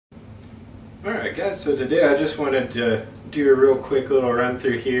Alright guys, so today I just wanted to do a real quick little run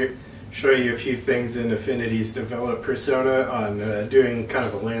through here, show you a few things in Affinity's develop persona on doing kind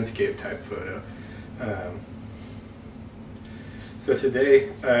of a landscape type photo. So today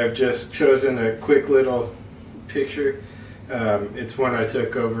I've just chosen a quick little picture. It's one I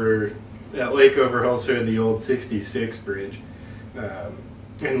took over at Lake Overholser in the old 66 bridge.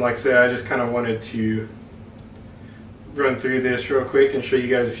 And like I said, I just kind of wanted to run through this real quick and show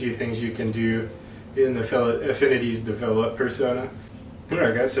you guys a few things you can do in the Affinity's develop persona.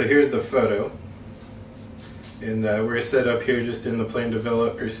 Alright guys, so here's the photo. And we're set up here just in the plain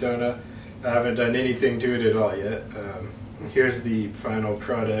develop persona. I haven't done anything to it at all yet. Here's the final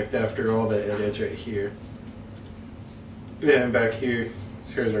product after all the edits right here. And back here,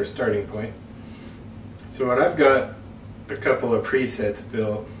 here's our starting point. So what I've got a couple of presets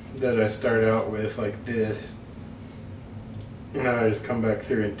built that I start out with like this. And I just come back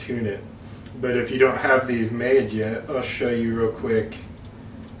through and tune it. But if you don't have these made yet, I'll show you real quick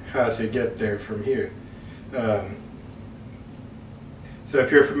how to get there from here. So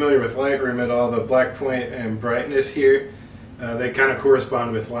if you're familiar with Lightroom at all, the black point and brightness here, they kind of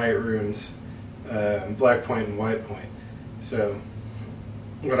correspond with Lightroom's black point and white point. So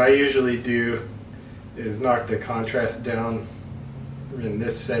what I usually do is knock the contrast down in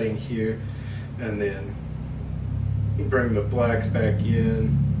this setting here, and then bring the blacks back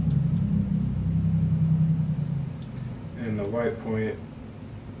in and the white point,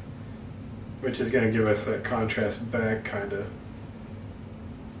 which is going to give us that contrast back kind of.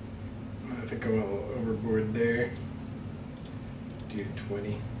 I think I went a little overboard there. Do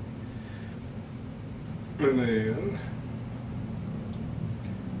 20. And then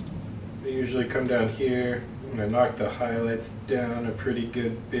I usually come down here and I knock the highlights down a pretty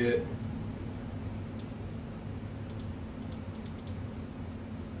good bit.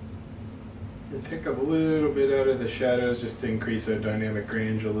 And take a little bit out of the shadows just to increase our dynamic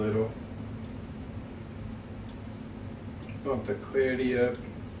range a little. Bump the clarity up.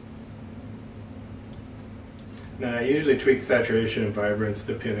 Now I usually tweak saturation and vibrance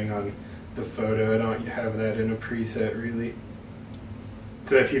depending on the photo. I don't have that in a preset really.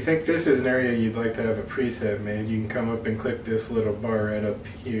 So if you think this is an area you'd like to have a preset made, you can come up and click this little bar right up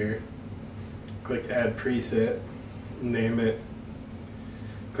here. Click add preset, name it,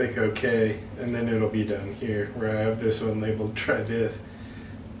 click OK, and then it'll be down here where I have this one labeled try this.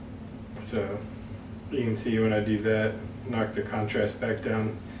 So you can see when I do that, knock the contrast back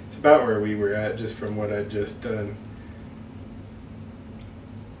down. It's about where we were at just from what I'd just done.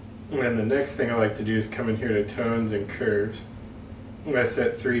 And the next thing I like to do is come in here to tones and curves. I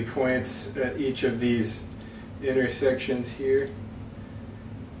set 3 points at each of these intersections here.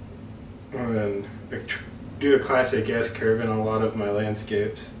 And do a classic S-curve in a lot of my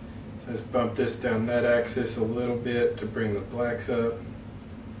landscapes. So let's bump this down that axis a little bit to bring the blacks up.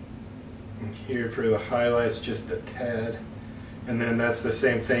 And here for the highlights, just a tad. And then that's the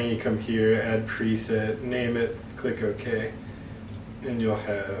same thing, you come here, add preset, name it, click OK, and you'll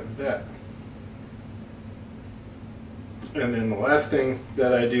have that. And then the last thing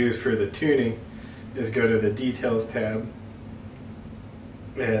that I do for the tuning is go to the details tab.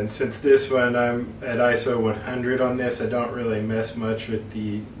 And since this one I'm at ISO 100 on this, I don't really mess much with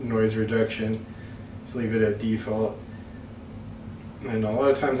the noise reduction. Just leave it at default. And a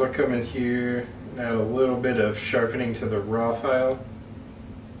lot of times I'll come in here and add a little bit of sharpening to the raw file.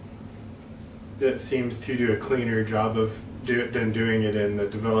 That seems to do a cleaner job of than doing it in the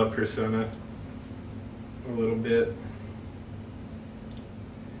develop persona. A little bit.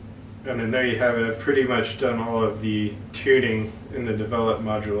 And then there you have it. I've pretty much done all of the tuning in the develop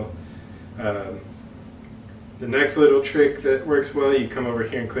module. The next little trick that works well, you come over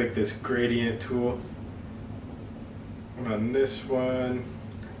here and click this gradient tool. And on this one,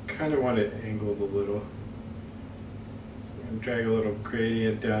 I kind of want it angled a little. So I'm going to drag a little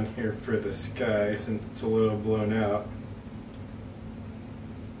gradient down here for the sky since it's a little blown out.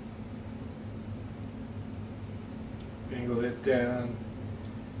 Angle it down.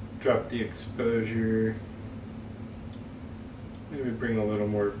 Drop the exposure, maybe bring a little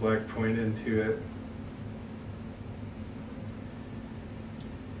more black point into it.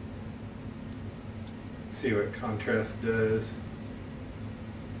 See what contrast does.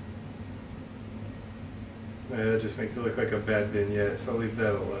 It just makes it look like a bad vignette, so I'll leave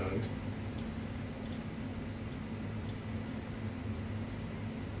that alone.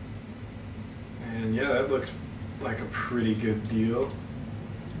 And yeah, that looks like a pretty good deal.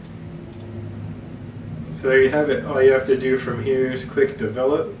 So there you have it. All you have to do from here is click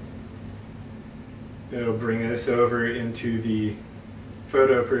develop. It'll bring us over into the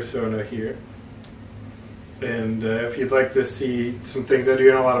photo persona here. And if you'd like to see some things I do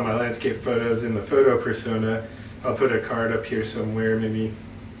in a lot of my landscape photos in the photo persona, I'll put a card up here somewhere, maybe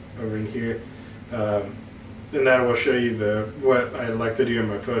over in here. And that will show you what I like to do in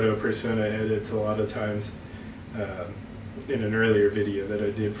my photo persona edits a lot of times in an earlier video that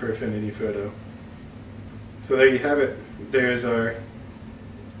I did for Affinity Photo. So there you have it. There's our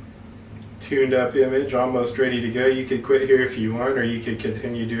tuned up image, almost ready to go. You could quit here if you want, or you could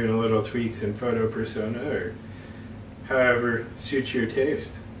continue doing a little tweaks in photo persona, or however suits your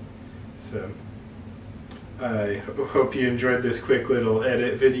taste. So I hope you enjoyed this quick little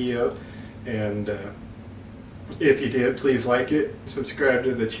edit video, and if you did, please like it, subscribe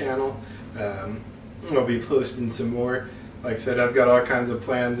to the channel. I'll be posting some more. Like I said, I've got all kinds of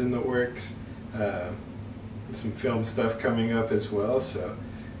plans in the works, some film stuff coming up as well, so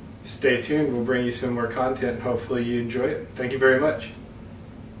stay tuned. We'll bring you some more content and hopefully you enjoy it. Thank you very much.